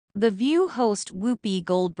The View host Whoopi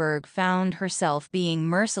Goldberg found herself being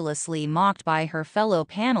mercilessly mocked by her fellow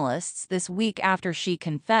panelists this week after she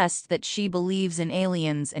confessed that she believes in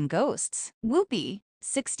aliens and ghosts. Whoopi,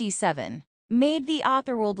 67, made the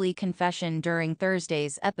otherworldly confession during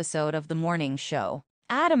Thursday's episode of the morning show,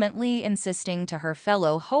 adamantly insisting to her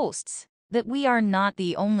fellow hosts that we are not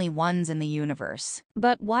the only ones in the universe.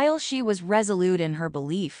 But while she was resolute in her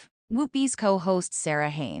belief, Whoopi's co-hosts Sarah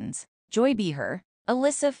Haynes, Joy Behar,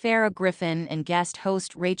 Alyssa Farah Griffin, and guest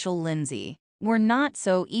host Rachel Lindsay were not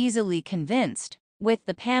so easily convinced, with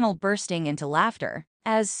the panel bursting into laughter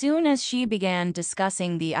as soon as she began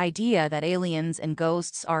discussing the idea that aliens and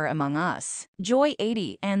ghosts are among us. Joy,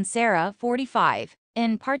 80, and Sarah, 45,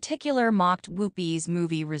 in particular mocked Whoopi's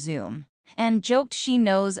movie resume and joked she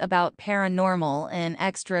knows about paranormal and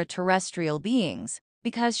extraterrestrial beings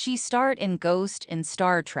because she starred in Ghost in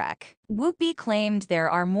Star Trek. Whoopi claimed there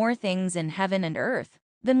are more things in heaven and earth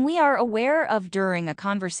than we are aware of during a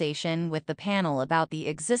conversation with the panel about the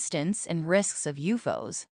existence and risks of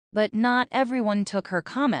UFOs. But not everyone took her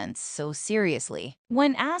comments so seriously.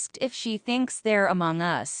 When asked if she thinks they're among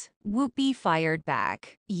us, Whoopi fired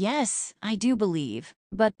back, "Yes, I do believe."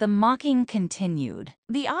 But the mocking continued.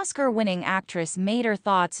 The Oscar-winning actress made her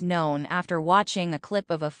thoughts known after watching a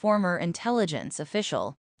clip of a former intelligence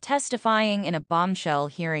official testifying in a bombshell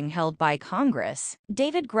hearing held by Congress.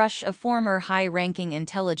 David Grush, a former high-ranking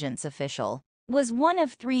intelligence official, was one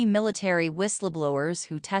of 3 military whistleblowers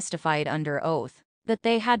who testified under oath that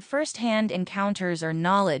they had first-hand encounters or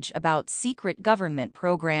knowledge about secret government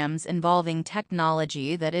programs involving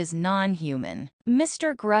technology that is non-human.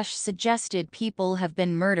 Mr. Grush suggested people have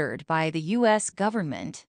been murdered by the U.S.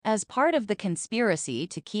 government as part of the conspiracy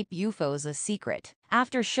to keep UFOs a secret.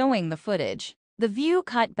 After showing the footage, The View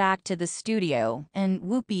cut back to the studio, and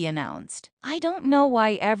Whoopi announced, "I don't know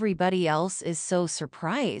why everybody else is so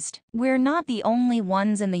surprised. We're not the only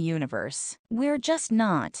ones in the universe. We're just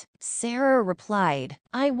not." Sarah replied,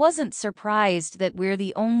 "I wasn't surprised that we're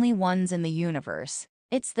the only ones in the universe.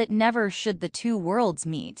 It's that never should the two worlds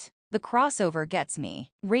meet. The crossover gets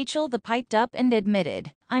me." Rachel piped up and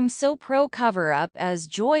admitted, "I'm so pro cover-up," as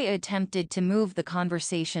Joy attempted to move the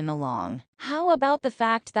conversation along. "How about the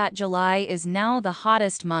fact that July is now the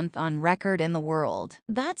hottest month on record in the world?"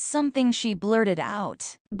 That's something she blurted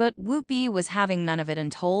out. But Whoopi was having none of it and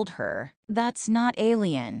told her, "That's not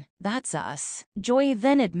alien, that's us." Joy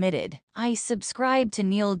then admitted, "I subscribe to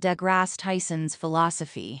Neil deGrasse Tyson's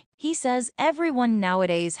philosophy. He says everyone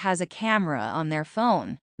nowadays has a camera on their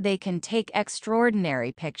phone. They can take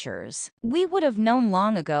extraordinary pictures. We would have known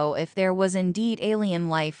long ago if there was indeed alien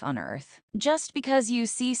life on Earth. Just because you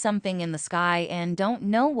see something in the sky and don't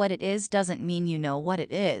know what it is doesn't mean you know what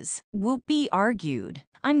it is," Whoopi argued.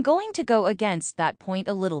 "I'm going to go against that point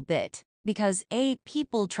a little bit. Because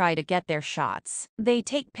people try to get their shots. They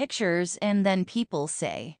take pictures and then people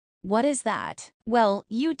say, 'What is that?' Well,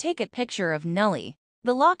 you take a picture of Nellie,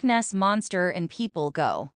 the Loch Ness Monster, and people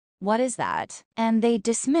go, 'What is that?' And they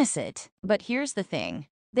dismiss it. But here's the thing.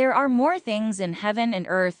 There are more things in heaven and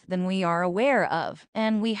earth than we are aware of,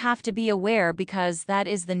 and we have to be aware because that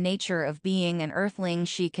is the nature of being an earthling,"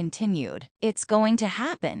 she continued. "It's going to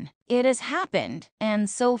happen. It has happened, and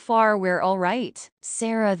so far we're all right."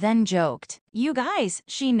 Sarah then joked, "You guys,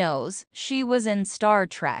 she knows. She was in Star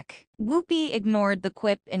Trek." Whoopi ignored the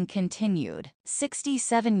quip and continued,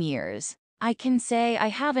 67 years. "I can say I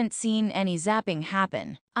haven't seen any zapping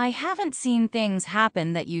happen. I haven't seen things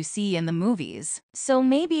happen that you see in the movies. So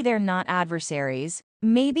maybe they're not adversaries.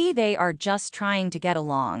 Maybe they are just trying to get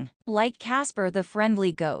along. Like Casper the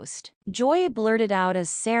Friendly Ghost." Joy blurted out as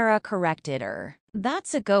Sarah corrected her,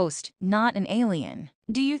 "That's a ghost, not an alien."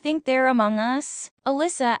 "Do you think they're among us?"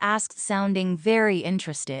 Alyssa asked, sounding very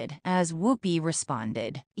interested, as Whoopi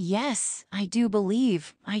responded, "Yes, I do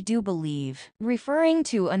believe. Referring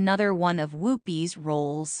to another one of Whoopi's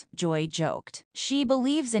roles, Joy joked, "She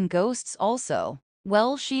believes in ghosts also."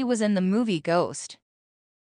 Well, she was in the movie Ghost.